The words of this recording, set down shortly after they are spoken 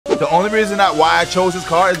The only reason why I chose this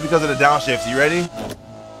car is because of the downshift. You ready?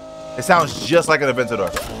 It sounds just like an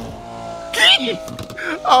Aventador.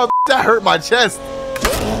 Oh, that hurt my chest.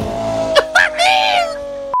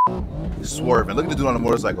 Swerving. Look at the dude on the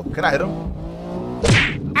motorcycle. Can I hit him?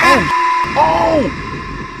 Oh!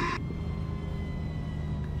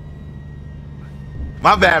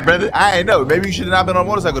 My bad, brother. I ain't know. Maybe you should have not been on a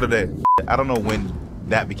motorcycle today. I don't know when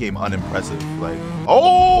that became unimpressive. Like,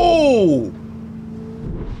 oh!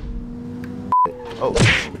 Oh,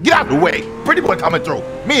 get out the way. Pretty boy coming through.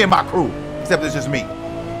 Me and my crew. Except it's just me.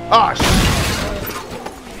 Oh,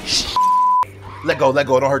 shit. Let go, let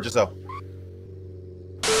go. Don't hurt yourself.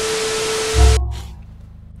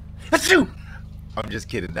 That's you. I'm just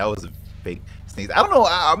kidding. That was a fake sneeze. I don't know.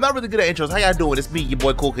 I'm not really good at intros. How y'all doing? It's me, your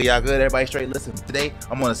boy Cool. Y'all good? Everybody straight? Listen, today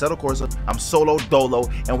I'm on Assetto Corsa. I'm solo dolo,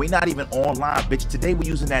 and we not even online, bitch. Today we're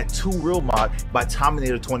using that 2 Real mod by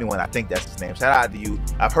Tominator21. I think that's his name. Shout out to you.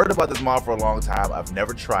 I've heard about this mod for a long time. I've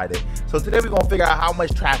never tried it. So today we're gonna figure out how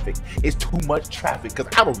much traffic is too much traffic, because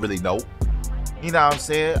I don't really know. You know what I'm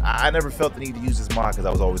saying? I never felt the need to use this mod because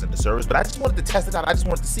I was always in the service, but I just wanted to test it out. I just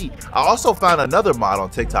wanted to see. I also found another mod on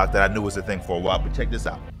TikTok that I knew was a thing for a while, but check this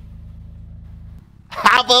out.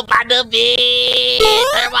 Hop up on the bed.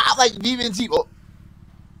 Like BMG. Oh.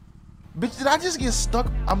 Bitch, did I just get stuck?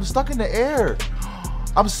 I'm stuck in the air.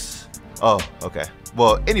 Oh, okay.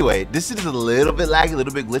 Well, anyway, this is a little bit laggy, a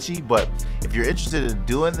little bit glitchy, but if you're interested in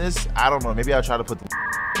doing this, I don't know. Maybe I'll try to put the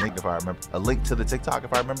link if I remember, a link to the TikTok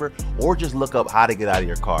if I remember, or just look up how to get out of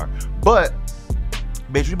your car. But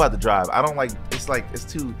bitch, we about to drive. I don't like, it's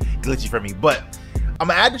too glitchy for me. But I'm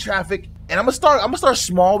gonna add the traffic and I'm gonna start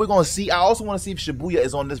small. We're gonna see. I also want to see if Shibuya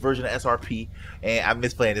is on this version of SRP. And I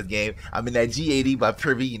miss playing this game. I'm in that G80 by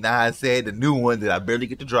Privy, you know how I said, the new one that I barely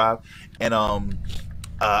get to drive. And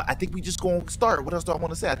I think we just gonna start. What else do I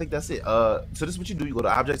want to say? I think that's it. So this is what you do. You go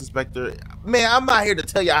to Object Inspector. Man, I'm not here to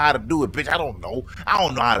tell y'all how to do it, bitch. I don't know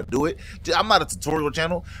how to do it. I'm not a tutorial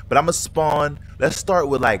channel, but I'm gonna spawn. Let's start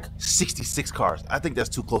with like 66 cars. I think that's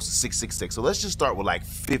too close to 666. So let's just start with like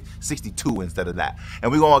 62 instead of that.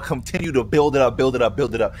 And we're gonna continue to build it up,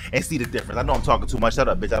 and see the difference. I know I'm talking too much. Shut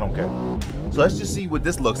up, bitch. I don't care. So let's just see what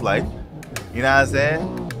this looks like. You know what I'm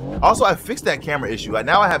saying? Also, I fixed that camera issue.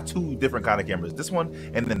 Now I have 2 different kind of cameras. This one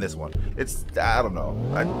and then this one. It's, I don't know.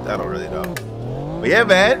 I don't really know. But yeah,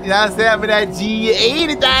 man. You know what I'm saying? I'm in that G80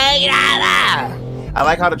 thing. I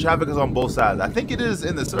like how the traffic is on both sides. I think it is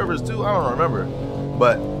in the servers too. I don't remember.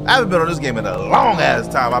 But I haven't been on this game in a long ass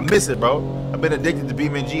time. I miss it, bro. I've been addicted to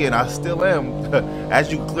BeamNG and I still am.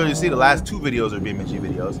 As you can clearly see, the last 2 videos are BeamNG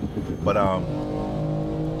videos. But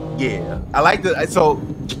yeah. I like the, so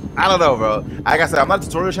I don't know, bro. Like I said, I'm not a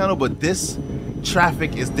tutorial channel, but this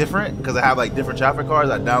traffic is different because I have like different traffic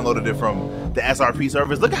cards. I downloaded it from the SRP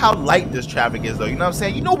servers. Look at how light this traffic is, though. You know what I'm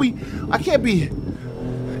saying? You know, I can't be.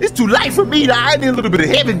 It's too light for me. I need a little bit of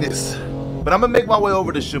heaviness. But I'm gonna make my way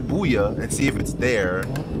over to Shibuya and see if it's there.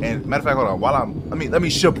 And matter of fact, hold on. While let me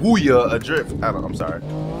Shibuya adrift. I'm sorry.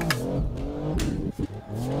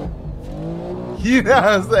 You know what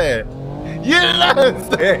I'm saying? You know what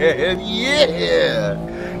I'm saying? Yeah.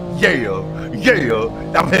 Yeah,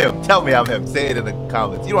 I'm him. Tell me I'm him. Say it in the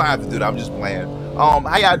comments. You don't have to do that. I'm just playing.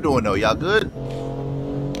 How y'all doing though? Y'all good?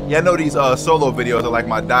 Yeah, I know these solo videos are like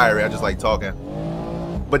my diary. I just like talking.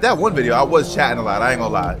 But that one video, I was chatting a lot. I ain't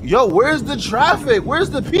gonna lie. Yo, where's the traffic?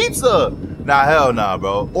 Where's the pizza? Nah, hell nah,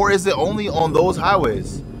 bro. Or is it only on those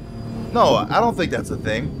highways? No, I don't think that's a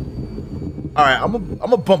thing. All right, I'm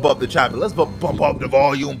gonna bump up the traffic. Let's bump up the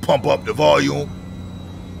volume. Pump up the volume.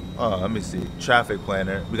 Let me see. Traffic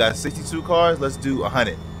planner. We got 62 cars. Let's do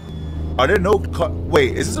 100. Are there no car?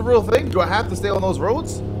 Wait, is this a real thing? Do I have to stay on those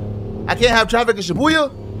roads? I can't have traffic in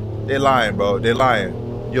Shibuya? They're lying, bro. They're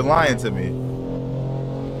lying. You're lying to me.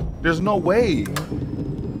 There's no way.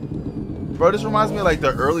 Bro, this reminds me of like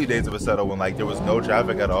the early days of Assetto when like there was no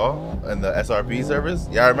traffic at all in the SRP service.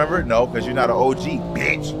 Y'all remember? No, because you're not an OG,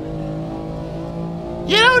 bitch.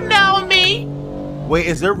 You don't know me. Wait,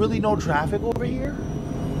 is there really no traffic over here?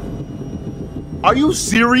 Are you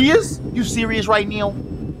serious? You serious right now?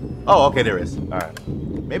 Oh, okay, there is. All right.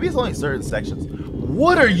 Maybe it's only certain sections.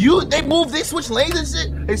 What are you? They switch lanes and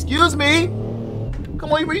shit? Excuse me?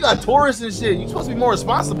 Come on, you got tourists and shit. You're supposed to be more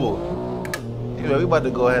responsible. Anyway, we about to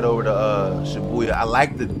go ahead over to Shibuya. I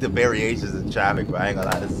like the variations in traffic, but I ain't gonna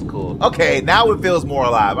lie, this is cool. Okay, now it feels more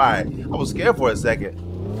alive. All right. I was scared for a second.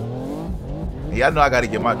 Yeah, I know I gotta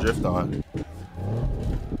get my drift on.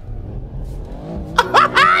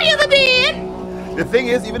 You're the man! The thing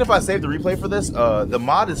is, even if I save the replay for this, the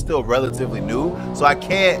mod is still relatively new, so I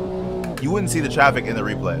can't, you wouldn't see the traffic in the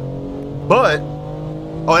replay. But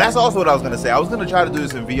Oh, that's also what I was gonna say. I was gonna try to do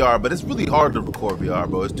this in VR, but it's really hard to record VR,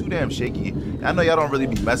 bro. It's too damn shaky. I know y'all don't really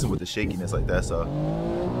be messing with the shakiness like that, so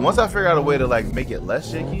once I figure out a way to like make it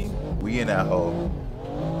less shaky, we in that hole.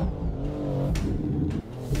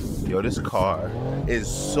 Yo, this car is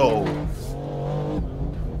so...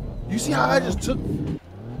 You see how I just took...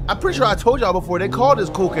 I'm pretty sure I told y'all before, they called this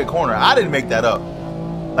Cool Kid Corner. I didn't make that up.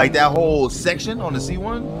 Like that whole section on the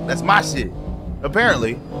C1, that's my shit.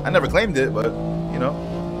 Apparently. I never claimed it, but, you know,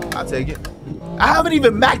 I'll take it. I haven't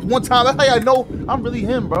even macked one time. That's how I know I'm really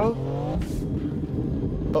him, bro.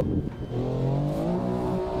 Oh.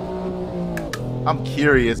 I'm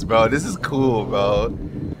curious, bro. This is cool, bro.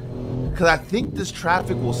 Because I think this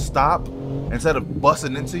traffic will stop instead of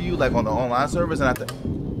busting into you like on the online service. And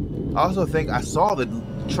I also think I saw the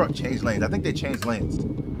truck change lanes. I think they changed lanes.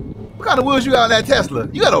 What kind of wheels you got on that Tesla?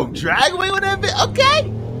 You got a drag wheel with that bit?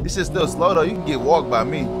 Okay. This shit's still slow though. You can get walked by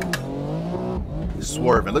me.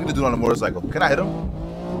 Swerving. Look at the dude on the motorcycle. Can I hit him?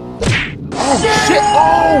 Oh shit!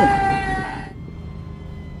 Oh!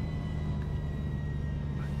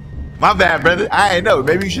 My bad, brother. I ain't know.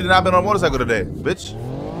 Maybe you should have not been on a motorcycle today, bitch.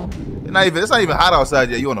 It's not even hot outside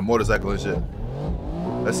yet. You on a motorcycle and shit.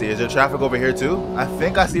 Let's see. Is there traffic over here too? I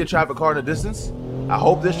think I see a traffic car in the distance. I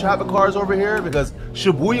hope this traffic car is over here because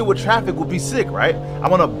Shibuya with traffic would be sick, right? I'm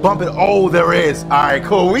gonna bump it. Oh, there is. All right,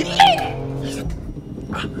 cool.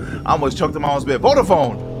 I almost choked in my own spit.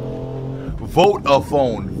 Vodafone. Vote a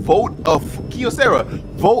phone. Vote a Kyocera.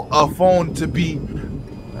 Vote a phone to be.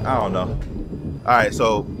 I don't know. All right,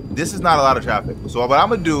 so this is not a lot of traffic. So what I'm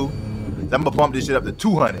gonna do is I'm gonna bump this shit up to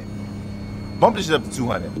 200. Bump this shit up to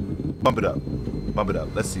 200. Bump it up. Bump it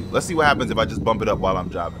up. Let's see. Let's see what happens if I just bump it up while I'm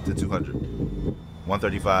driving to 200.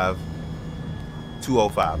 135.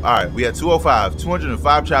 205. All right, we at 205.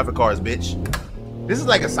 205 traffic cars, bitch. This is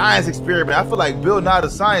like a science experiment. I feel like Bill Nye the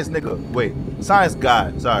science nigga. Wait, science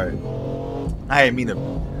god. Sorry. I didn't mean to.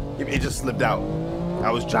 It just slipped out.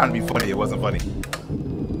 I was trying to be funny. It wasn't funny.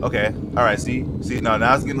 Okay. All right. See. No.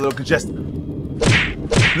 Now it's getting a little congested.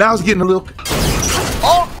 Now it's getting a little.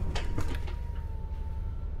 Oh.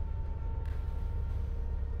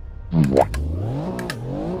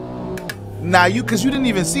 Nah, because you didn't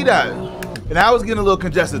even see that. And I was getting a little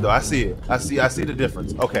congested though. I see it. I see the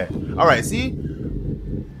difference. Okay. All right. See.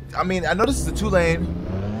 I mean, I know this is a 2-lane.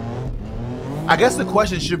 I guess the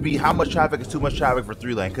question should be how much traffic is too much traffic for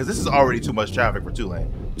 3-lane? Because this is already too much traffic for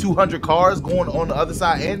 2-lane. 200 cars going on the other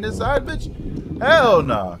side and this side, bitch? Hell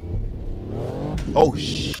nah. Oh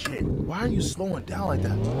shit. Why are you slowing down like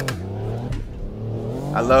that?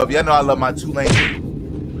 I love my 2-lane.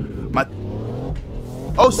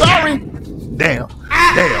 Oh, sorry. Damn.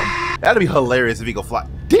 That'd be hilarious if he could fly.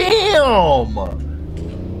 Damn.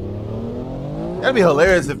 That'd be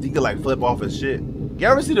hilarious if he could like flip off his shit. You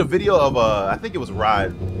ever see the video of I think it was Ride,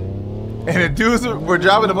 and the dudes were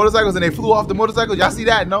driving the motorcycles and they flew off the motorcycles? Y'all see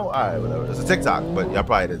that? No? All right, whatever. It's a TikTok, but y'all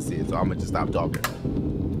probably didn't see it, so I'm gonna just stop talking.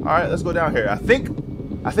 All right, let's go down here. I think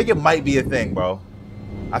it might be a thing, bro.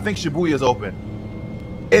 I think Shibuya's open.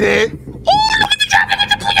 It is. Oh, look at the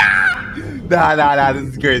traffic! Nah. This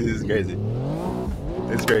is crazy.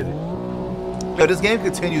 It's crazy. Yo, this game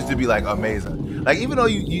continues to be like amazing. Like even though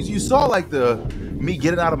you saw like me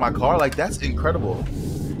getting out of my car, like that's incredible.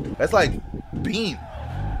 That's like Beam,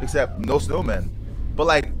 except no snowman. But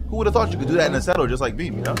like, who would have thought you could do that in Assetto just like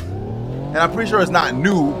Beam, you know? And I'm pretty sure it's not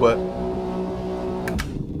new, but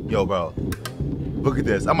yo, bro, look at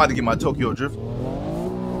this. I'm about to get my Tokyo drift.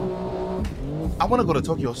 I want to go to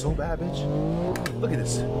Tokyo so bad, bitch. Look at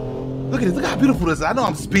this. Look how beautiful this is. I know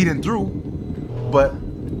I'm speeding through, but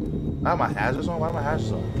I have my hazards on. Why are my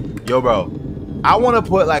hazards on? Yo, bro, I want to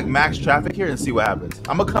put like max traffic here and see what happens.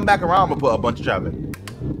 I'm gonna come back around. I'm gonna put a bunch of traffic.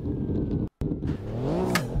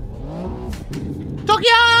 Tokyo!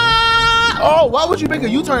 Oh, why would you make a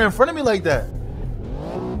U-turn in front of me like that?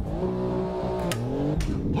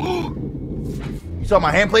 You saw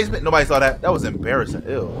my hand placement? Nobody saw that. That was embarrassing.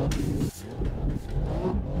 Ew.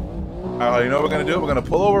 All right, you know what we're gonna do? We're gonna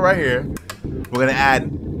pull over right here. We're gonna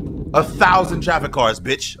add 1,000 traffic cars,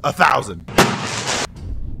 bitch. 1,000.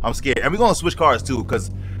 I'm scared. And we're gonna switch cars too,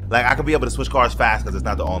 because like I could be able to switch cars fast because it's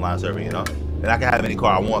not the online server, you know? And I can have any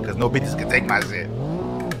car I want because no bitches can take my shit.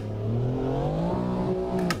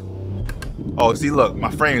 Oh, see, look,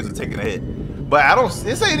 my frames are taking a hit. But I don't,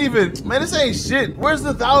 this ain't even, man, this ain't shit. Where's the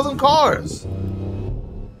 1,000 cars?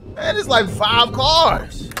 Man, it's like 5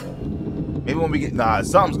 cars. Maybe when we get, nah,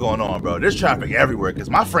 something's going on, bro. There's traffic everywhere because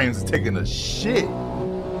my frames are taking a shit.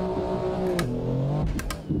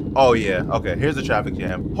 Oh, yeah. Okay, here's the traffic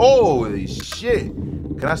jam. Holy shit.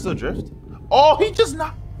 Can I still drift? Oh, he just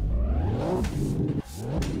not.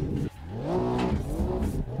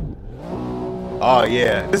 Oh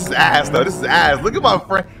yeah, this is ass though. This is ass. Look at my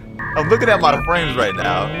frame. I'm looking at my frames right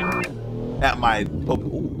now. At my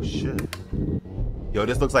oh shit. Yo,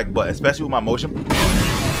 this looks like butt, especially with my motion.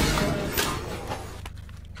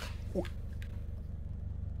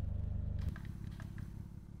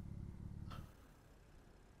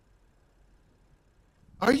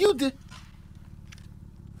 Are you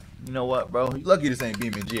You know what, bro? You lucky this ain't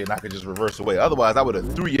BeamNG and I could just reverse away. Otherwise, I would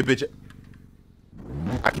have threw your bitch.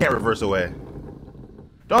 I can't reverse away.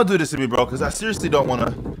 Don't do this to me, bro, because I seriously don't want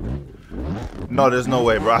to. No, there's no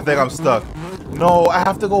way, bro. I think I'm stuck. No, I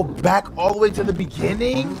have to go back all the way to the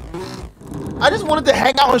beginning? I just wanted to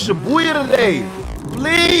hang out in Shibuya today.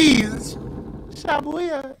 Please.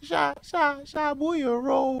 Shibuya, Shibuya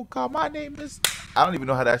roll call. My name is... I don't even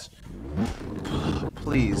know how that's...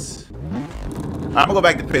 Please. I'm gonna go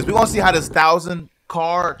back to pace. We're gonna see how this 1,000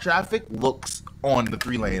 car traffic looks on the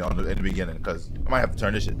 3-lane in the beginning, because I might have to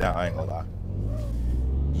turn this shit down. I ain't gonna lie.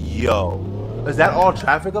 Yo, is that all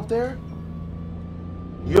traffic up there?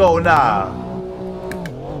 Yo, nah.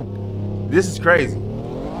 This is crazy.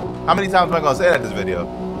 How many times am I gonna say that in this video?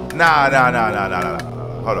 Nah.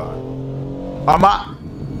 Hold on.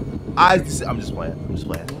 I'm just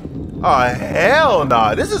playing. Oh hell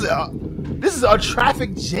nah. This is a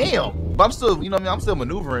traffic jam. But I'm still, you know what I mean? I'm still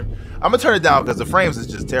maneuvering. I'm gonna turn it down because the frames is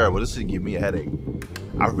just terrible. This should give me a headache.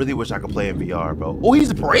 I really wish I could play in VR, bro. Oh,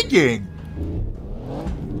 he's braking.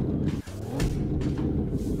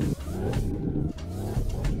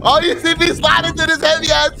 Oh, you see me sliding through this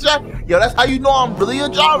heavy ass track. Yo, that's how you know I'm really a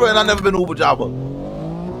Java and I've never been Uber Java.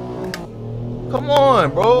 Come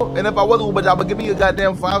on, bro. And if I was Uber Java, give me a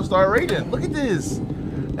goddamn 5-star rating. Look at this.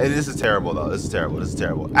 Hey, this is terrible, though. This is terrible.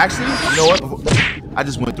 Actually, you know what? I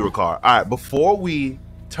just went through a car. All right, before we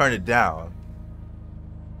turn it down,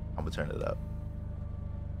 I'm gonna turn it up.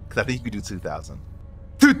 Because I think you could do 2,000.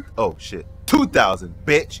 Oh, shit. 2,000,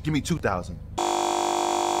 bitch. Give me 2,000.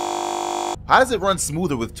 How does it run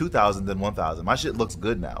smoother with 2,000 than 1,000? My shit looks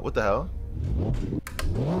good now. What the hell?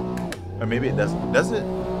 Or maybe it doesn't. Does it?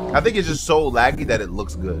 I think it's just so laggy that it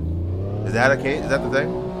looks good. Is that okay? Is that the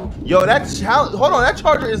thing? Yo, that challenge. Hold on, that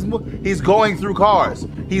charger is. He's going through cars.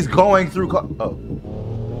 He's going through cars. Oh.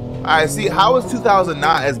 All right. See, how is 2,000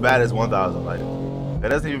 not as bad as 1,000? Like, that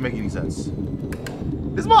doesn't even make any sense.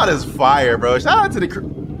 This mod is fire, bro. Shout out to the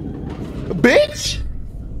bitch.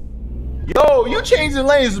 Yo, you changing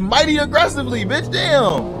lanes mighty aggressively, bitch.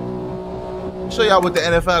 Damn. Show y'all what the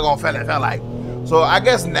NFL gonna feel like. So I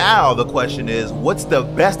guess now the question is, what's the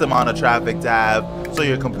best amount of traffic to have so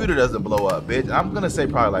your computer doesn't blow up, bitch? I'm gonna say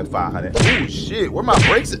probably like 500. Oh shit, where my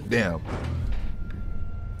brakes at? Damn.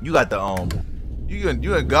 You got the you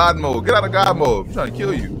in God mode. Get out of God mode. I'm trying to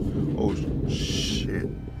kill you. Oh shit.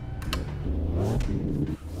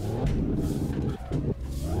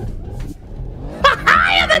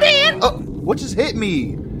 Oh, what just hit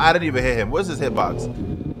me? I didn't even hit him. Where's his hitbox?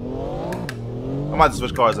 I might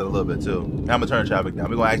switch cars in a little bit too. And I'm gonna turn traffic down.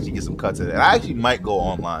 We're gonna actually get some cuts in it. And I actually might go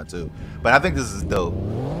online too. But I think this is dope.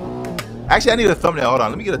 Actually, I need a thumbnail. Hold on,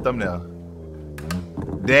 let me get a thumbnail.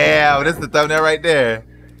 Damn, this is the thumbnail right there.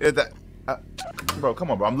 Bro, come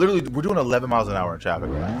on, bro. We're doing 11 miles an hour in traffic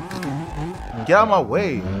right now. Get out of my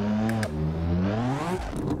way.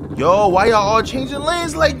 Yo, why y'all all changing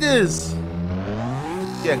lanes like this?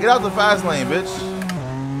 Yeah, get out the fast lane, bitch.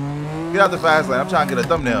 Get out the fast lane. I'm trying to get a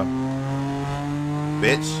thumbnail.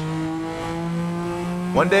 Bitch.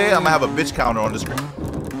 One day, I'm gonna have a bitch counter on the screen.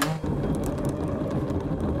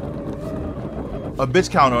 A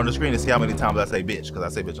bitch counter on the screen to see how many times I say bitch, because I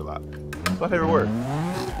say bitch a lot. It's my favorite word.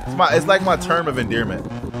 It's like my term of endearment.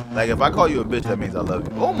 Like, if I call you a bitch, that means I love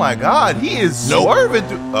you. Oh my God, he is swerving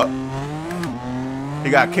through.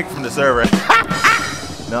 He got kicked from the server.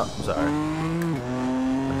 No, I'm sorry.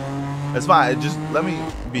 It's fine. Just let me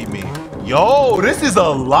be me. Yo, this is a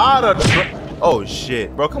lot of. Oh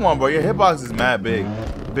shit, bro! Come on, bro. Your hitbox is mad big.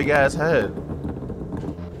 Big ass head.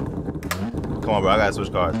 Come on, bro. I gotta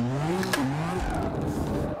switch cars.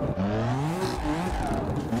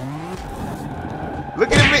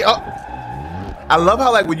 Look at me. Oh, I love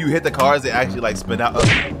how like when you hit the cars, they actually like spin out.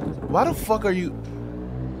 Why the fuck are you?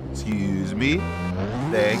 Excuse me.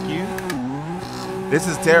 Thank you. This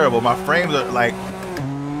is terrible. My frames are like.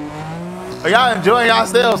 Are y'all enjoying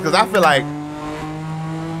yourselves? Because I feel like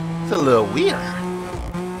it's a little weird.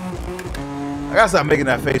 I gotta stop making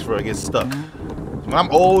that face for it gets stuck. When I'm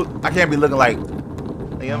old, I can't be looking like, you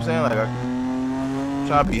know what I'm saying? Like, I'm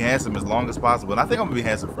trying to be handsome as long as possible. And I think I'm gonna be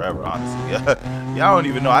handsome forever, honestly. Y'all don't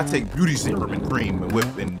even know. I take beauty serum and cream and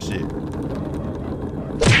whip and shit.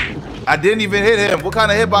 I didn't even hit him. What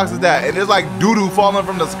kind of hitbox is that? And there's like doo-doo falling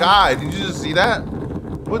from the sky. Did you just see that?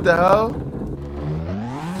 What the hell?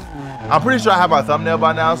 I'm pretty sure I have my thumbnail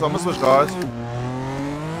by now, so I'm gonna switch cars.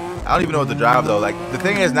 I don't even know what to drive though. Like the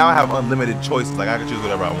thing is, now I have unlimited choices. Like I can choose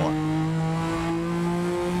whatever I want.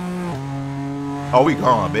 Oh, we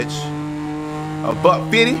gone, bitch.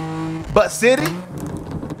 Butt City.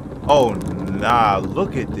 Oh nah,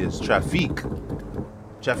 look at this traffic.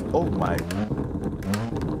 Oh my.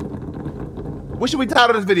 What should we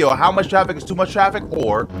title this video? How much traffic is too much traffic,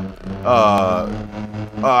 or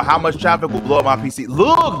how much traffic will blow up my PC?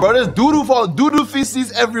 Look, bro, there's doo-doo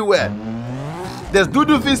feces everywhere. There's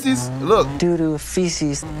doo-doo feces. Look. Doo-doo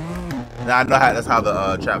feces. Now I know that's how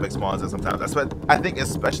the traffic spawns. And sometimes that's what I think,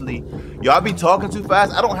 especially y'all be talking too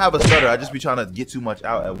fast. I don't have a stutter. I just be trying to get too much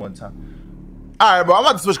out at one time. All right, bro. I'm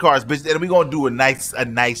about to switch cars, bitch, and we gonna do a nice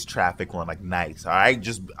traffic run, like nice. All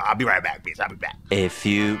right, I'll be right back, bitch. I'll be back. A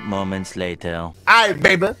few moments later. All right,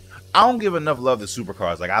 baby. I don't give enough love to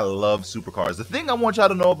supercars. Like I love supercars. The thing I want y'all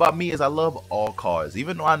to know about me is I love all cars.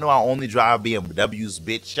 Even though I know I only drive BMWs,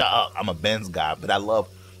 bitch. Shut up. I'm a Benz guy, but I love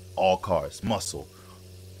all cars. Muscle,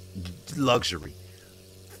 luxury,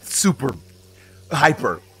 super,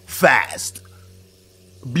 hyper, fast,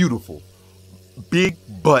 beautiful. Big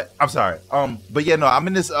butt. I'm sorry. But yeah, no, I'm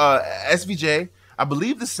in this SVJ. I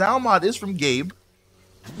believe the sound mod is from Gabe.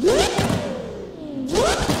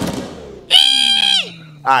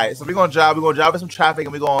 Alright, so we're gonna drive in some traffic,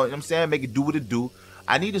 and we're gonna, you know what I'm saying, make it do what it do.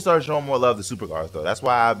 I need to start showing more love to supercars though. That's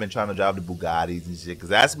why I've been trying to drive the Bugattis and shit, because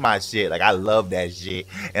that's my shit. Like I love that shit,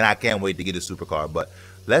 and I can't wait to get a supercar. But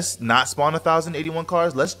let's not spawn 1,081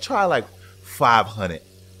 cars. Let's try like 500.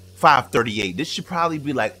 538. This should probably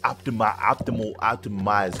be like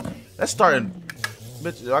optimized. Let's start in.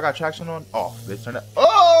 Bitch, I got traction on. Oh, bitch, turn that.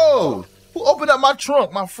 Oh, who opened up my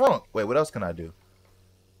trunk? My front. Wait, what else can I do?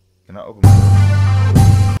 Can I open my?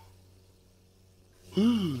 V,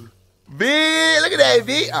 look at that,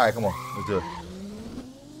 V. All right, come on, let's do it.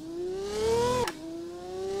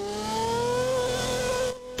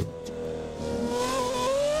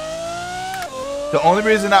 The only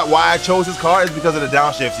reason why I chose this car is because of the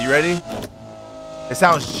downshift. You ready? It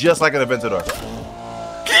sounds just like an Aventador.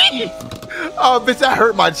 Oh, bitch, that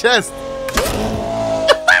hurt my chest.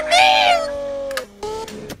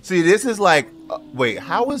 See, this is like, wait,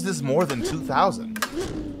 how is this more than 2,000?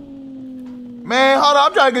 Man, hold on,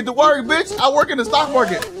 I'm trying to get to work, bitch. I work in the stock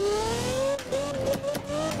market.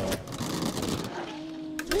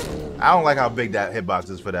 I don't like how big that hitbox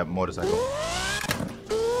is for that motorcycle.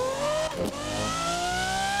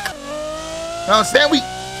 No, Stan,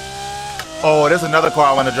 oh, there's another car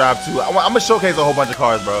I want to drive too. I'm gonna showcase a whole bunch of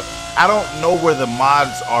cars, bro. I don't know where the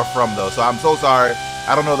mods are from though, so I'm so sorry.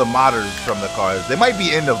 I don't know the modders from the cars. They might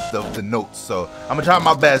be in the notes, so I'm gonna try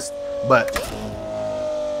my best. But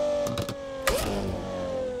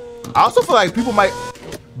I also feel like people might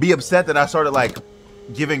be upset that I started like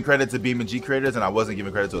giving credit to BeamNG creators and I wasn't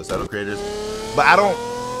giving credit to Assetto creators. But I don't.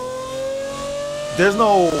 There's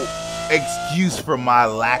no excuse for my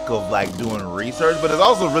lack of like doing research, but it's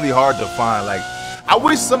also really hard to find. Like, I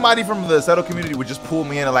wish somebody from the Assetto community would just pull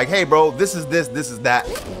me in and like, hey bro, this is this is that.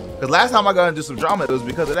 Because last time I got into some drama, it was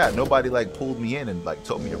because of that. Nobody like pulled me in and like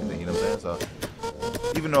told me everything, you know what I'm saying? So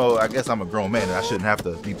even though I guess I'm a grown man and I shouldn't have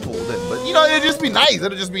to be pulled in, but you know, it'd just be nice.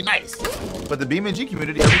 It'll just be nice. But the BeamNG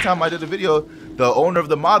community, every time I did a video, the owner of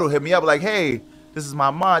the model hit me up like, hey, this is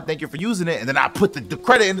my mod, thank you for using it, and then I put the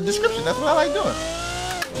credit in the description. That's what I like doing.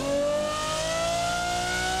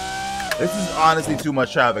 This is honestly too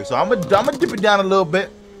much traffic, so I'm gonna dip it down a little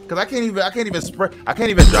bit because I can't even drop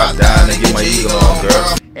down and get my ego on,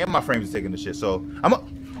 girl. And my frames is taking the shit, so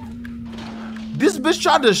this bitch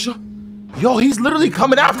tried to show. Yo, he's literally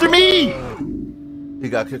coming after me. He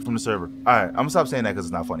got kicked from the server. All right, I'm gonna stop saying that because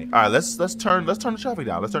it's not funny. All right, let's turn the traffic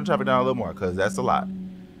down. Let's turn the traffic down a little more because that's a lot.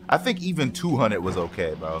 I think even 200 was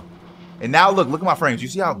okay, bro. And now look at my frames. You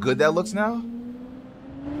see how good that looks now?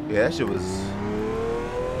 Yeah, that shit was.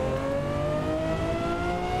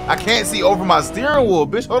 I can't see over my steering wheel,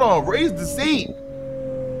 bitch. Hold on, raise the seat.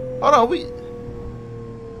 Hold on,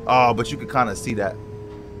 oh, but you can kind of see that.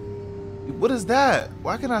 What is that?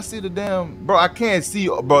 Why can't I see the damn? Bro, I can't see,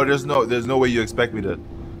 bro. There's no way you expect me to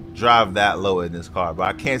drive that low in this car, bro.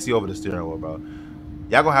 I can't see over the steering wheel, bro.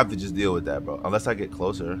 Y'all gonna have to just deal with that, bro. Unless I get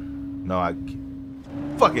closer. No,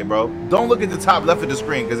 fuck it, bro. Don't look at the top left of the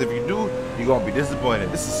screen, because if you do, you're gonna be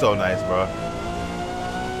disappointed. This is so nice, bro.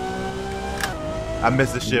 I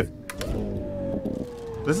missed the shift.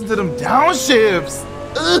 Listen to them downshifts.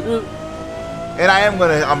 And I'm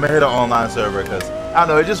gonna hit an online server because I don't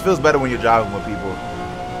know, it just feels better when you're driving with people.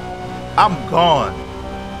 I'm gone.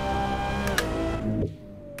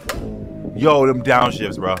 Yo, them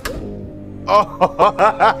downshifts, bro.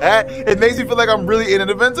 Oh, it makes me feel like I'm really in an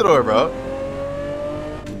Aventador, bro.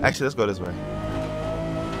 Actually, let's go this way.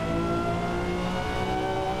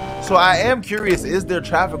 So I am curious, is there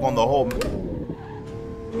traffic on the whole...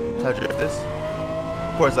 Can I drift this?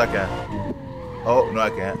 Of course I can. Oh, no I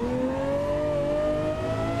can't.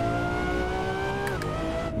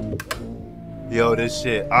 Yo, this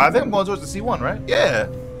shit. I think I'm going towards the C1, right? Yeah.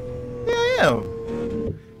 Yeah, I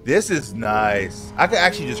am. This is nice. I could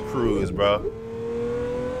actually just cruise, bro.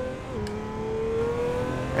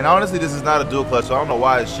 And honestly, this is not a dual clutch, so I don't know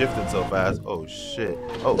why it's shifting so fast. Oh, shit.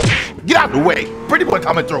 Oh, shit. Get out of the way. Pretty boy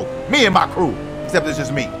coming through. Me and my crew. Except it's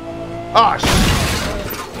just me. Oh,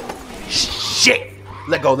 shit. Shit.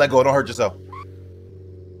 Let go, let go. Don't hurt yourself.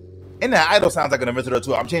 And that idle sounds like an Aventador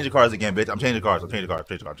too. I'm changing cars again, bitch. I'm changing cars.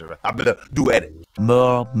 I better do edit.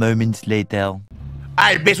 More moments later. All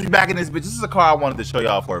right, bitch, we back in this bitch. This is a car I wanted to show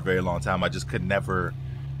y'all for a very long time. I just could never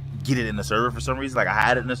get it in the server for some reason. Like I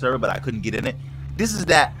had it in the server, but I couldn't get in it. This is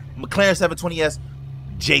that McLaren 720S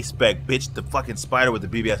J-Spec, bitch. The fucking spider with the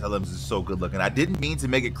BBS LMs is so good looking. I didn't mean to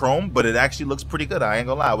make it chrome, but it actually looks pretty good. I ain't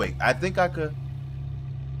gonna lie. Wait, I think I could.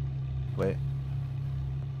 Wait.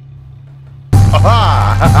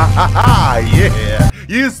 Aha! Yeah,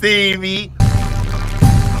 you see me.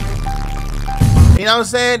 You know what I'm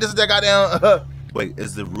saying? This is that goddamn. Wait,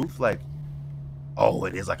 is the roof like? Oh,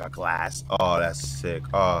 it is like a glass. Oh, that's sick.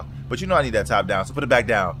 But you know I need that top down, so put it back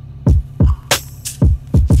down.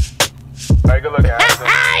 Alright, good looking.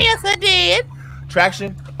 Yes, I did.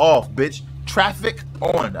 Traction off, bitch. Traffic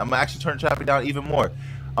on. I'm gonna actually turn traffic down even more.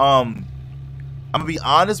 I'm gonna be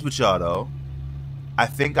honest with y'all though. I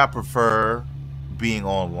think I prefer being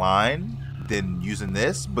online than using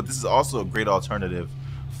this, but this is also a great alternative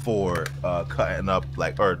for cutting up,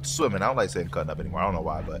 like, or swimming. I don't like saying cutting up anymore. I don't know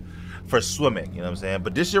why, but for swimming, you know what I'm saying?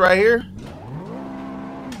 But this shit right here,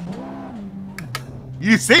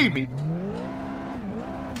 you see me.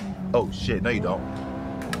 Oh shit, no you don't.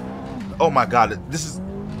 Oh my god, this is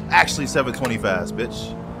actually 720 fast,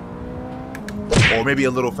 bitch. Or maybe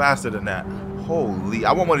a little faster than that. Holy,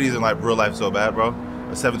 I want one of these in like real life so bad, bro.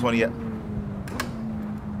 A 720.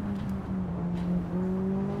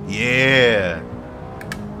 Yeah.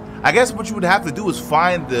 I guess what you would have to do is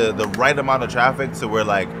find the right amount of traffic to where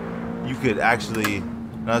like you could actually, you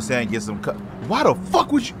know what I'm saying, get some cut. Why the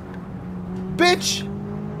fuck would you, bitch?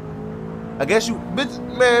 I guess you, bitch,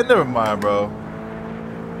 man, never mind, bro.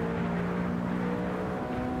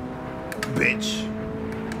 Bitch.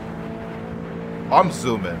 I'm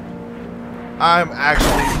zooming. I'm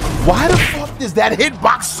actually, why the fuck is that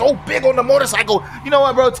hitbox so big on the motorcycle? You know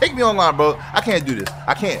what, bro? Take me online, bro. I can't do this.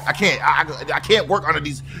 I can't work under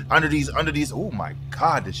these. Oh my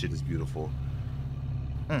god, this shit is beautiful.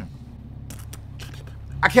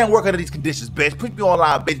 I can't work under these conditions, bitch. Put me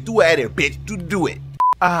online, bitch. Do it, bitch. Do it.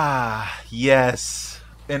 Ah, yes.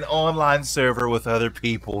 An online server with other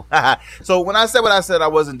people. So when I said what I said, I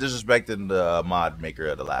wasn't disrespecting the mod maker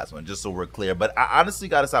of the last one, just so we're clear. But I honestly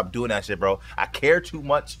gotta stop doing that shit, bro. I care too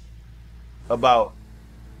much about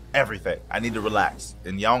everything. I need to relax.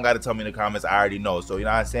 And y'all don't gotta tell me in the comments, I already know. So you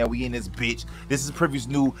know what I'm saying? We in this bitch. This is Preview's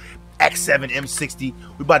new X7 M60.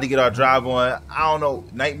 We about to get our drive on. I don't know,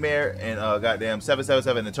 Nightmare and goddamn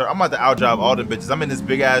 777 and turn. I'm about to outdrive all the bitches. I'm in this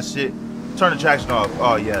big ass shit. Turn the traction off.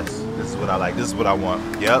 Oh yes, this is what I like. This is what I want.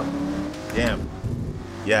 Yep. Damn.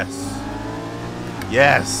 Yes.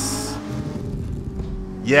 Yes.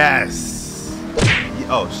 Yes.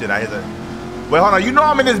 Oh shit! I hit that. Wait, hold on. You know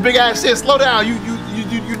I'm in this big ass shit. Slow down. You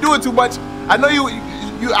doing too much. I know you.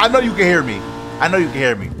 I know you can hear me. I know you can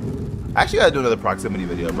hear me. I actually gotta do another proximity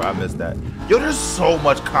video, bro. I missed that. Yo, there's so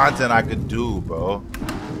much content I could do, bro.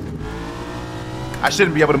 I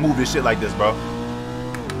shouldn't be able to move this shit like this, bro.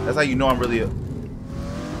 That's how you know I'm really a...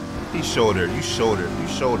 He shouldered, you shouldered, you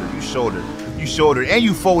shouldered, you shouldered, you shouldered, and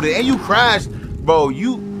you folded, and you crashed. Bro,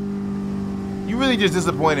 you really just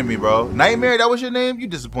disappointed me, bro. Nightmare, that was your name? You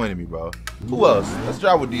disappointed me, bro. Who else? Let's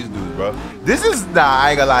drive with these dudes, bro. This is, nah, I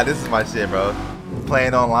ain't gonna lie, this is my shit, bro.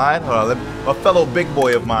 Playing online, hold on, a fellow big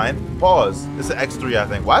boy of mine. Pause, it's an X3, I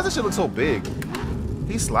think. Why does this shit look so big?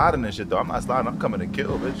 He's sliding this shit, though. I'm not sliding, I'm coming to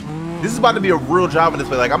kill, bitch. This is about to be a real job in this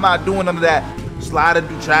way. Like, I'm not doing none of that sliding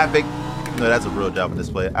through traffic. No, that's a real job in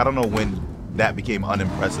display. I don't know when that became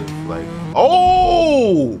unimpressive. Like,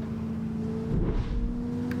 oh!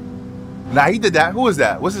 Nah, he did that. Who is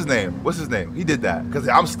that? What's his name? What's his name? He did that. Because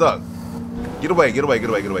I'm stuck. Get away, get away, get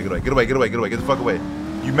away, get away, get away, get away, get away, get away, get the fuck away.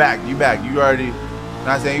 You back. You already, you know what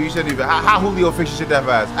I'm saying? You shouldn't even, how Julio fix your shit that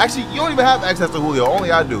fast? Actually, you don't even have access to Julio.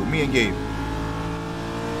 Only I do. Me and Gabe.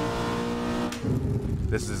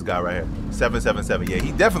 This is this guy right here. 777. Yeah,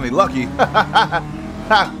 he definitely lucky.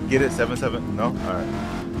 Get it? 7.7? No? Alright.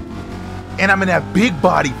 And I'm in that big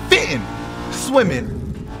body fitting, swimming.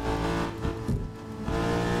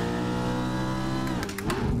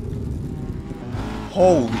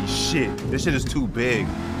 Holy shit. This shit is too big.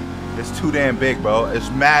 It's too damn big, bro. It's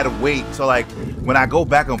mad weight. So like when I go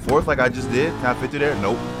back and forth like I just did, can I fit through there?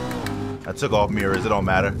 Nope. I took off mirrors, it don't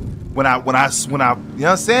matter. When I you know what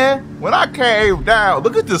I'm saying? When I came down,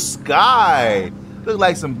 look at the sky. Look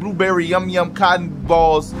like some blueberry yum cotton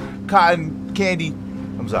balls, cotton candy.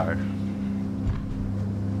 I'm sorry.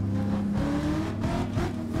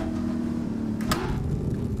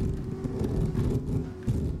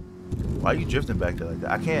 Why are you drifting back there like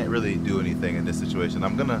that? I can't really do anything in this situation.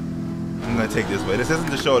 I'm gonna take this way. This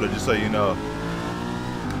isn't the shoulder, just so you know.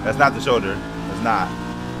 That's not the shoulder. It's not.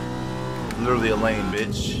 It's literally a lane,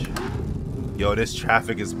 bitch. Yo, this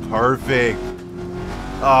traffic is perfect.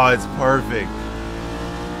 Oh, it's perfect.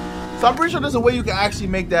 So I'm pretty sure there's a way you can actually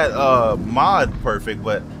make that mod perfect,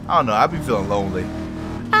 but I don't know. I be feeling lonely.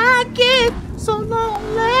 I get so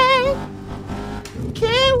lonely.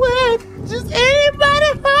 Can't wait. Just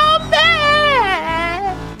anybody home me.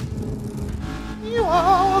 You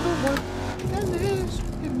are the one that lives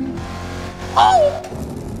in me. Oh!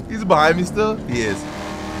 He's behind me still? He is.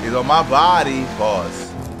 He's on my body.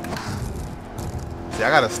 Boss. See, I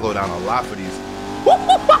gotta slow down a lot for these.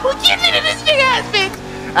 Get into this big ass bitch!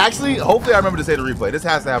 Actually, hopefully I remember to say the replay. This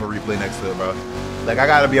has to have a replay next to it, bro. Like, I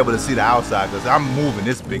gotta be able to see the outside because I'm moving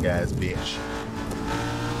this big ass bitch.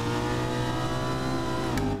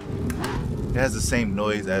 It has the same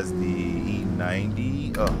noise as the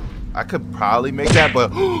E90. Oh, I could probably make that,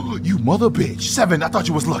 but you mother bitch. 7, I thought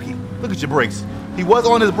you was lucky. Look at your brakes. He was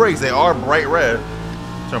on his brakes. They are bright red.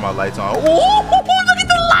 Turn my lights on. Ooh, look at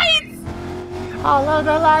the lights. I love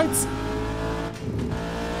the lights.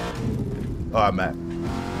 Oh, I'm mad.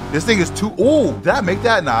 This thing is too. Ooh, did I make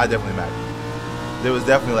that? Nah, I definitely made it. There was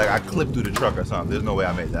definitely like I clipped through the truck or something. There's no way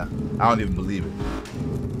I made that. I don't even believe it.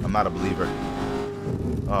 I'm not a believer.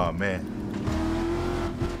 Oh, man.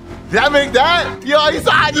 Did I make that? Yo, you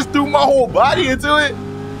saw I just threw my whole body into it.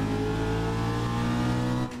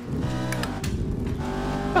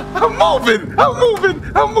 I'm moving. I'm moving.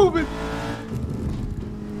 I'm moving.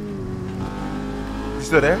 You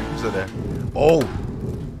still there? You still there? Oh.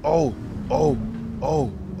 Oh. Oh.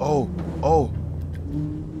 Oh. Oh. Oh.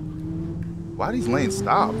 Why are these lanes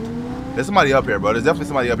stopped? There's somebody up here, bro. There's definitely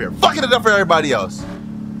somebody up here. Fucking it up for everybody else.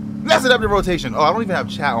 Messing up your rotation. Oh, I don't even have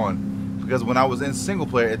chat on. Because when I was in single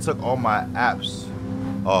player, it took all my apps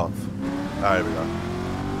off. All right, here we go.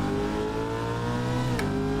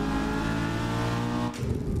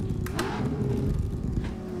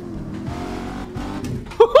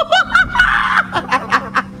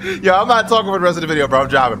 Yo, I'm not talking for the rest of the video, bro. I'm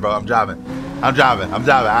driving, bro. I'm driving. I'm driving. I'm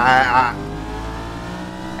driving.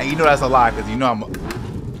 And you know that's a lie, because you know I'm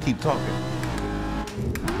keep talking.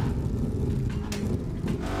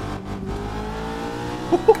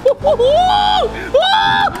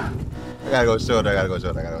 I gotta go shoulder. I gotta go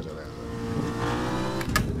shoulder. I gotta go shoulder.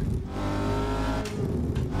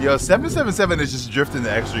 Yo, 777 is just drifting the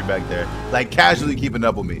X3 back there, like casually keeping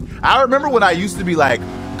up with me. I remember when I used to be like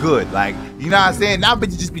good, like, you know what I'm saying? Now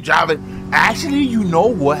bitches just be driving. Actually, you know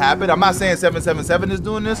what happened? I'm not saying 777 is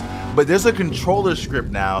doing this, but there's a controller script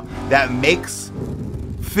now that makes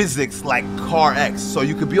physics like Car X, so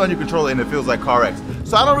you could be on your controller and it feels like Car X.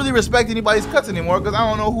 So I don't really respect anybody's cuts anymore because I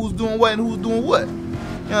don't know who's doing what and who's doing what. You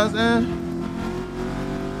know what I'm saying?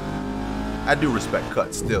 I do respect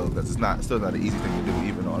cuts still, because it's still not an easy thing to do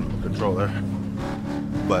even on a controller.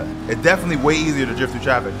 But it's definitely way easier to drift through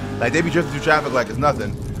traffic. Like, they be drifting through traffic like it's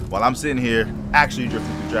nothing, while I'm sitting here actually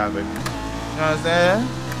drifting through traffic. You know what I'm saying?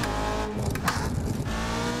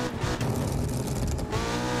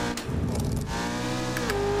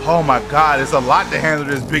 Oh my God, it's a lot to handle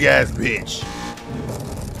this big ass bitch.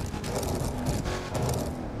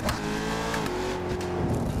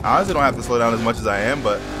 I honestly don't have to slow down as much as I am,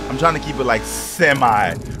 but I'm trying to keep it like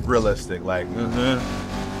semi-realistic, like,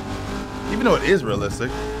 even though it is realistic.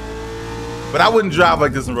 But I wouldn't drive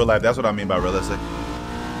like this in real life. That's what I mean by realistic.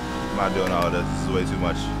 I'm not doing all of this. This is way too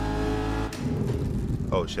much.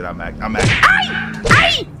 Oh shit, I'm acting.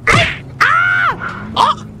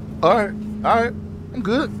 Oh! All right. I'm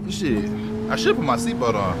good. Shit. I should put my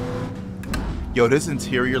seatbelt on. Yo, this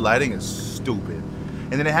interior lighting is stupid.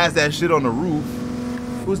 And then it has that shit on the roof.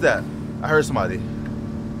 Who's that? I heard somebody.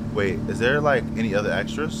 Wait, is there like any other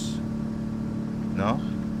extras? No?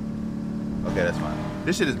 Okay, that's fine.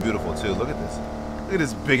 This shit is beautiful too. Look at this. Look at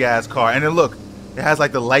this big ass car. And then look, it has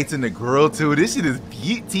like the lights in the grill too. This shit is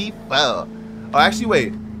beautiful. Oh, actually,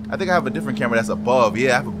 wait. I think I have a different camera that's above.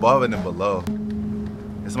 Yeah, I have above and then below.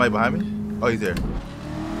 Is somebody behind me? Oh, he's there.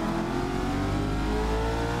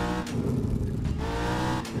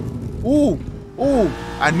 Ooh, ooh.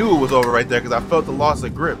 I knew it was over right there because I felt the loss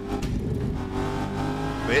of grip.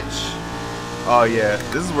 Bitch. Oh, yeah.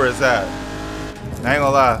 This is where it's at. I ain't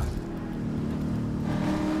gonna lie.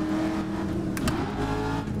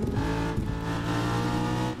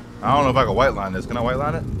 I don't know if I can white line this. Can I white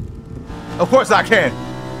line it? Of course I can.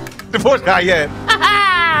 Of course I can.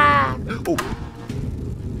 Oh.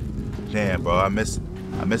 Damn, bro. I miss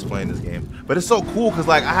playing this game. But it's so cool because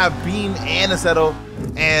like I have Beam and Assetto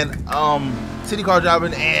and City Car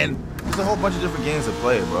Driving and there's a whole bunch of different games to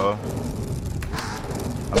play, bro.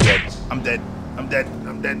 I'm dead. I'm dead. I'm dead.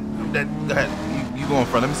 I'm dead. I'm dead. Go ahead. You go in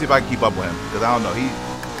front. Let me see if I can keep up with him because I don't know.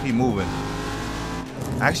 He moving.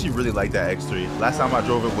 I actually really like that X3. Last time I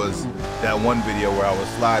drove it was that one video where I was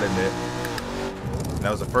sliding it. And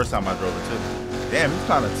that was the first time I drove it too. Damn, he's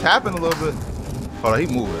kind of tapping a little bit. Hold on, he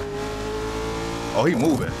moving. Oh, he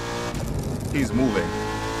moving. He's moving.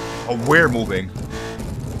 Oh, we're moving.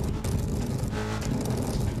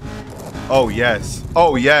 Oh, yes.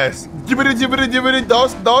 Oh, yes.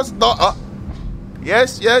 Dos.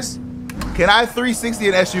 Yes, yes. Can I 360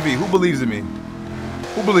 an SUV? Who believes in me?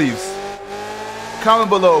 Who believes? Comment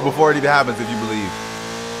below before it even happens if you believe.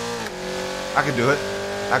 I can do it.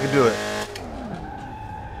 I can do it.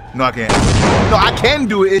 No, I can't. No, I can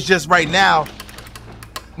do it. It's just right now,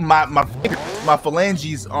 my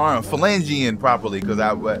phalanges aren't phalangeing properly because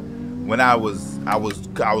when I was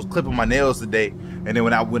clipping my nails today, and then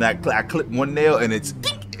when I clip one nail and it's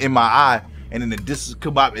in my eye, and then it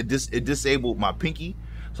disabled my pinky,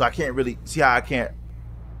 so I can't really see how I can't.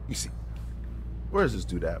 You see, where's this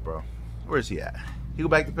dude at, bro? Where's he at? He go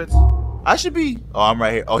back to pits? I should be. Oh, I'm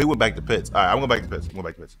right here. Oh, he went back to pits. All right, I'm going back to pits. I'm going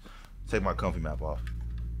back to pits. Take my comfy map off.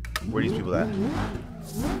 Where are these people at?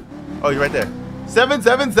 Oh, you're right there.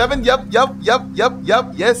 777. Yup.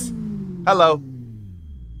 Yes. Hello.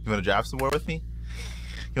 You want to drive somewhere with me?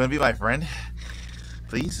 You want to be my friend?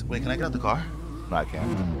 Please? Wait, can I get out the car? No, I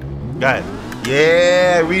can't. Go ahead.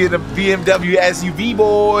 Yeah, we in the BMW SUV,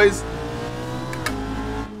 boys.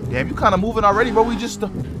 Damn, you kind of moving already, bro. We just...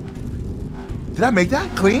 Did I make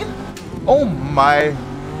that clean? Oh my.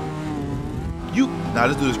 Nah,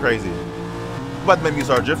 this dude is crazy. You about to make me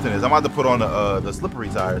start drifting this. I'm about to put on the slippery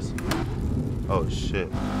tires. Oh shit.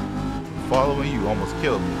 Following you almost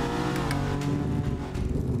killed me.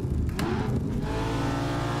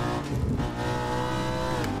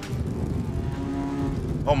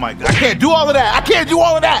 Oh my god. I can't do all of that. I can't do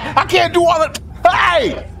all of that. I can't do all of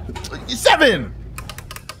Hey! 7!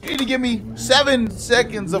 You need to give me 7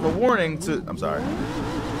 seconds of a warning to... I'm sorry.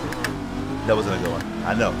 That wasn't a good one.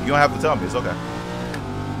 I know. You don't have to tell me. It's okay.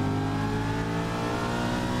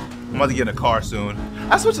 I'm about to get in a car soon.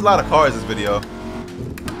 I switched a lot of cars this video.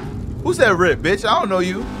 Who's that Rip, bitch? I don't know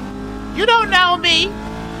you. You don't know me.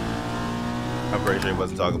 I'm pretty sure he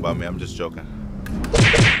wasn't talking about me. I'm just joking.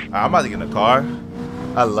 Right, I'm about to get in a car.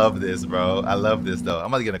 I love this, bro. I love this, though. I'm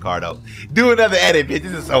about to get in a car, though. Do another edit, bitch.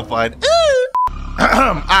 This is so fun.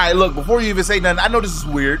 Alright, look, before you even say nothing, I know this is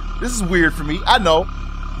weird. This is weird for me. I know.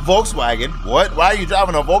 Volkswagen. What? Why are you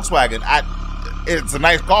driving a Volkswagen? It's a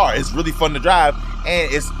nice car. It's really fun to drive.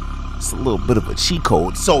 And it's a little bit of a cheat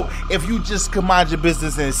code. So if you just come mind your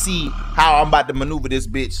business and see how I'm about to maneuver this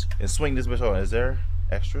bitch and swing this bitch on. Is there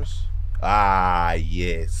extras? Ah,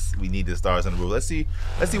 yes. We need the stars on the roof. Let's see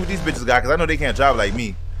what these bitches got, because I know they can't drive like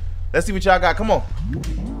me. Let's see what y'all got. Come on.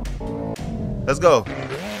 Let's go.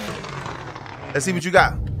 Let's see what you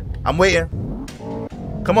got. I'm waiting.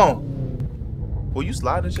 Come on. Will you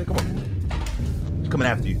slide and shit? Come on. Coming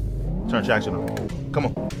after you. Turn traction on. Come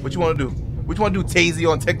on. What you want to do? What you want to do, Tazy,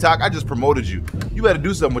 on TikTok? I just promoted you. You better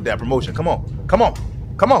do something with that promotion. Come on. Come on.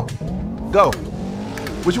 Come on. Go.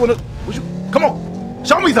 What you want to... Come on.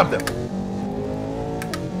 Show me something.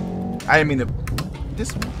 I didn't mean to...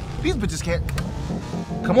 These bitches can't...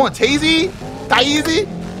 Come on, Tazy. Tazy.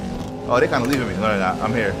 Oh, they kind of leaving me. No, they're not.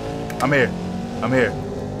 I'm here. I'm here. I'm here.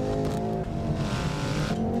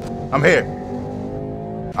 I'm here.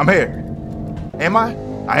 I'm here. Am I?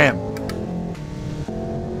 I am.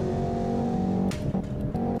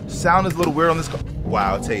 Sound is a little weird on this car.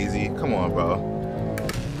 Wow, Tazy. Come on, bro.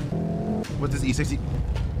 What's this E60?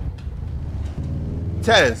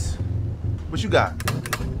 Tez, what you got?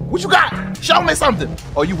 What you got? Show me something.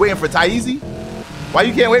 Oh, you waiting for Taezy? Why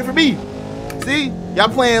you can't wait for me? See? Y'all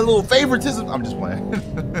playing a little favoritism. I'm just playing.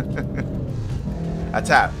 I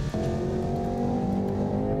tap.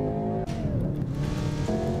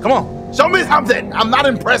 Come on. Show me something. I'm not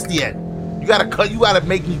impressed yet. You gotta cut. You gotta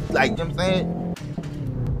make me, like, you know what I'm saying?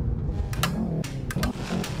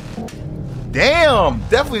 Damn,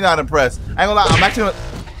 definitely not impressed. I ain't gonna lie, I'm actually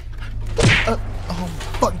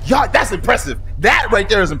fuck, y'all, that's impressive. That right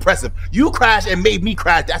there is impressive. You crashed and made me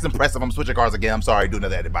crash. That's impressive. I'm switching cars again. I'm sorry, do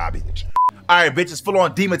another edit, Bobby. All right, bitch, it's full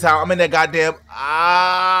on Demon Town. I'm in that goddamn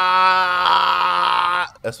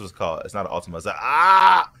that's what it's called. It's not an Ultima. It's a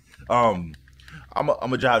I'm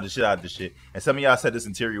gonna drive the shit out of this shit. And some of y'all said this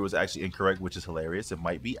interior was actually incorrect, which is hilarious. It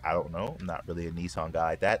might be. I don't know. I'm not really a Nissan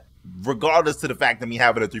guy. That, regardless to the fact of me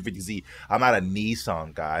having a 350Z, I'm not a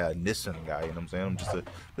Nissan guy, a Nissan guy. You know what I'm saying? I'm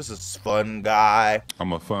just a fun guy.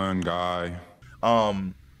 I'm a fun guy.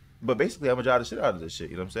 But basically, I'm gonna drive the shit out of this shit.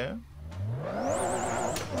 You know what I'm saying? Do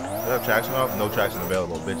I have traction off? No traction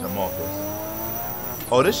available, bitch. I'm off this.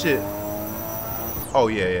 Oh, this shit. Oh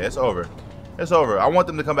yeah, it's over. It's over. I want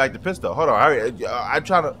them to come back to pistol. Hold on. I'm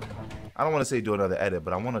trying to. I don't want to say do another edit,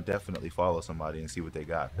 but I want to definitely follow somebody and see what they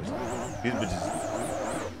got. These bitches.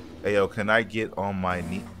 Hey yo, can I get on my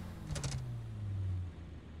knee?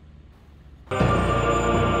 I'm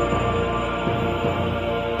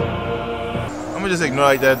gonna just ignore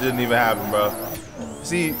like that didn't even happen, bro.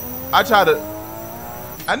 See,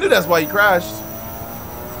 I knew that's why he crashed.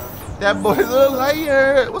 That boy's a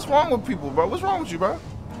liar. What's wrong with people, bro? What's wrong with you, bro?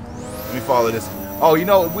 Let me follow this. Oh, you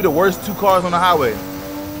know, we the worst two cars on the highway.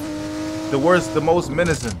 The worst, the most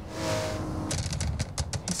menacing.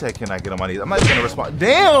 He said, can I get on my knees? I'm not even gonna respond.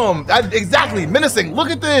 Damn! Exactly, menacing. Look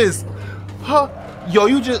at this. Huh? Yo,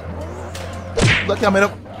 you just... Look, I'm in a...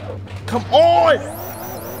 Come on!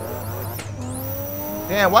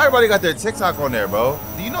 Damn, why everybody got their TikTok on there, bro?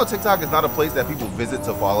 Do you know TikTok is not a place that people visit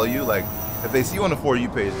to follow you? Like, if they see you on the For You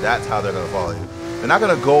page, that's how they're gonna follow you. They're not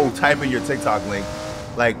gonna go type in your TikTok link.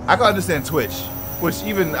 Like, I can understand Twitch, which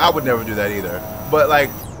even I would never do that either. But like,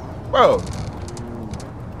 bro,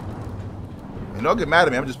 and don't get mad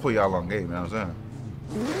at me. I'm just putting y'all on game. You know what I'm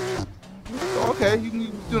saying? So, okay, you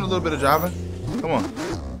can doing a little bit of driving. Come on,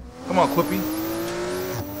 Quippy.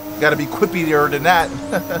 Got to be quippier than that.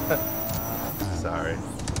 Sorry.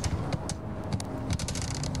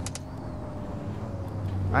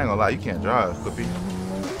 I ain't gonna lie, you can't drive, Quippy.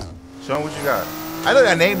 Show him what you got. I know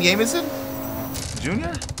that name, Jameson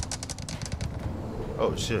Junior.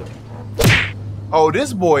 Oh shit. Oh,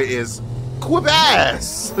 this boy is whip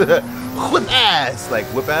ass. Whip ass. Like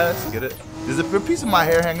whip ass. Get it? Is a piece of my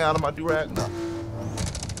hair hanging out of my do-rag? No.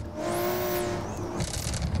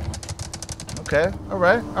 Okay. All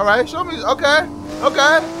right. Show me. Okay.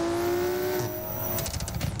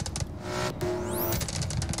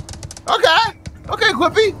 Okay,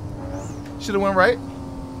 Quippy. Should have went right.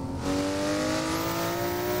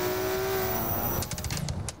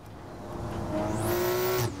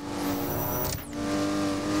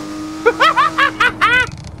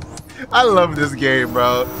 I love this game,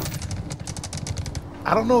 bro.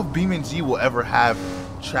 I don't know if BeamNG will ever have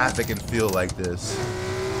traffic and feel like this.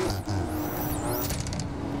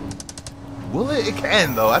 Will it? It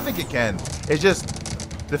can, though. I think it can. It's just,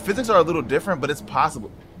 the physics are a little different, but it's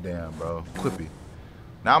possible. Damn, bro. Quippy.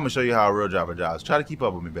 Now I'm going to show you how a real driver drives. Try to keep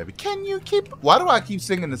up with me, baby. Can you keep... Why do I keep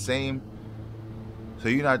singing the same? So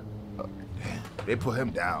you're not... Oh, damn. They put him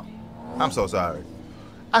down. I'm so sorry.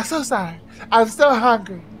 I'm so sorry. I'm so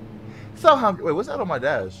hungry. So hungry. Wait, what's that on my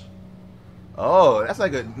dash? Oh, that's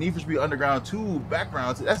like a Need for Speed Underground 2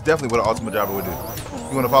 background. That's definitely what an Ultimate driver would do.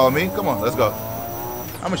 You want to follow me? Come on, let's go.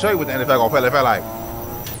 I'm going to show you what the NFL gonna play like.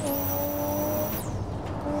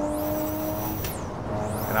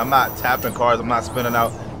 And I'm not tapping cars. I'm not spinning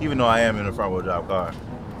out, even though I am in a front-wheel drive car.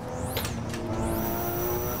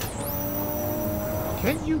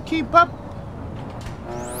 Can you keep up?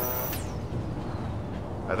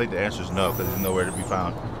 I think the answer is no, because there's nowhere to be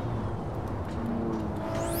found.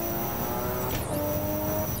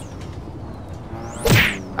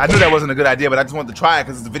 I knew that wasn't a good idea, but I just wanted to try it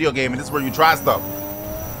because it's a video game and this is where you try stuff.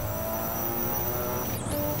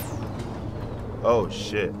 Oh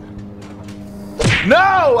shit.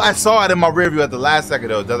 No! I saw it in my rear view at the last second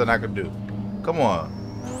though. Nothing I could do. Come on.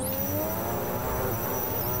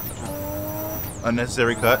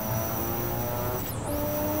 Unnecessary cut.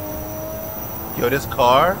 Yo, this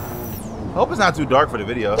car. I hope it's not too dark for the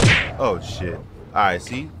video. Oh shit. Alright,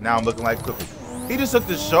 see? Now I'm looking like Cookie. He just took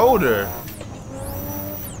the shoulder.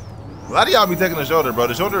 A lot of y'all be taking the shoulder, bro.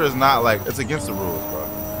 The shoulder is not like, it's against the rules, bro.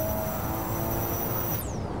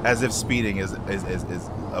 As if speeding is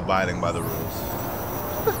abiding by the rules.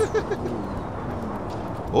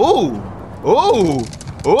 Ooh, ooh,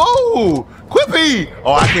 ooh, Quippy!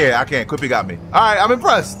 Oh, I can't. Quippy got me. All right, I'm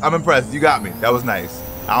impressed. You got me. That was nice.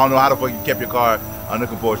 I don't know how the fuck you kept your car under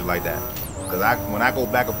composure like that. Cause when I go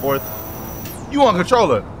back and forth, you on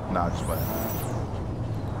controller? Nah, just playing.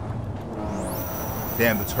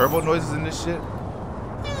 Damn, the turbo noises in this shit.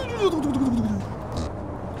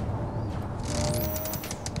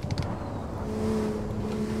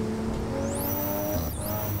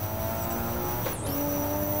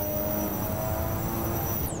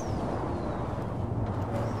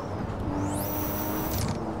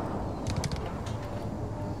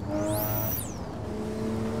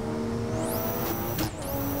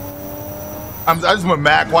 I just went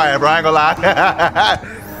mad quiet, bro. I ain't gonna lie.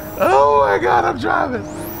 Oh my god, I'm driving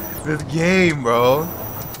this game, bro.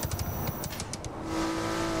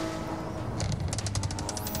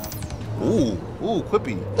 Ooh,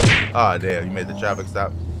 quippy. Ah, damn, you made the traffic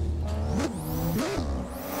stop.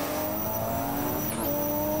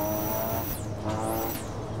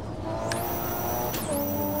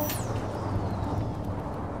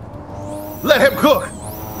 Let him cook.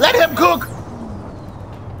 Let him cook.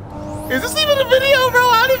 Is this even a video, bro?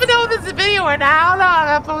 I don't even know if this is a video or not. I don't know. I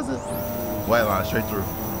gotta post it. White line, straight through.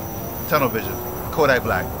 Tunnel vision. Kodak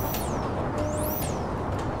black.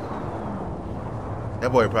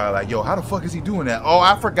 That boy probably like, yo, how the fuck is he doing that? Oh,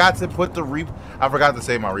 I forgot to put the I forgot to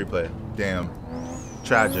save my replay. Damn.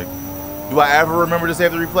 Tragic. Do I ever remember to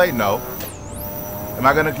save the replay? No. Am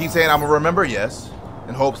I gonna keep saying I'm gonna remember? Yes.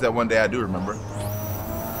 In hopes that one day I do remember.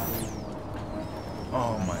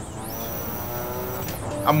 Oh my.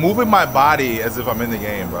 I'm moving my body as if I'm in the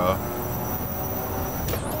game, bro.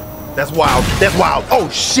 That's wild. That's wild. Oh,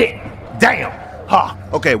 shit. Damn. Huh.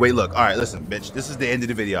 Okay, wait, look. All right, listen, bitch. This is the end of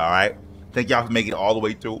the video, all right? Thank y'all for making it all the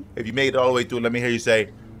way through. If you made it all the way through, let me hear you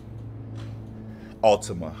say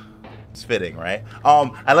Ultima. It's fitting, right?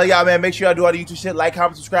 I love y'all, man. Make sure y'all do all the YouTube shit. Like,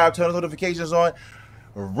 comment, subscribe, turn the notifications on.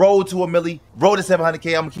 Road to 1 million. Road to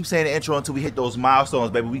 700K. I'm going to keep saying the intro until we hit those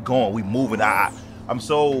milestones, baby. We going. We moving. I'm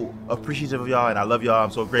so appreciative of y'all, and I love y'all.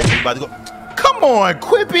 I'm so grateful. About to go. Come on,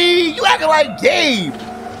 Quippy. You acting like Gabe.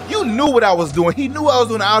 You knew what I was doing. He knew I was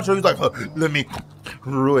doing the outro. He was like, huh, let me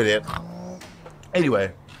ruin it.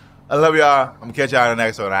 Anyway, I love y'all. I'm going to catch y'all in the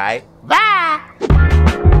next one, all right? Bye.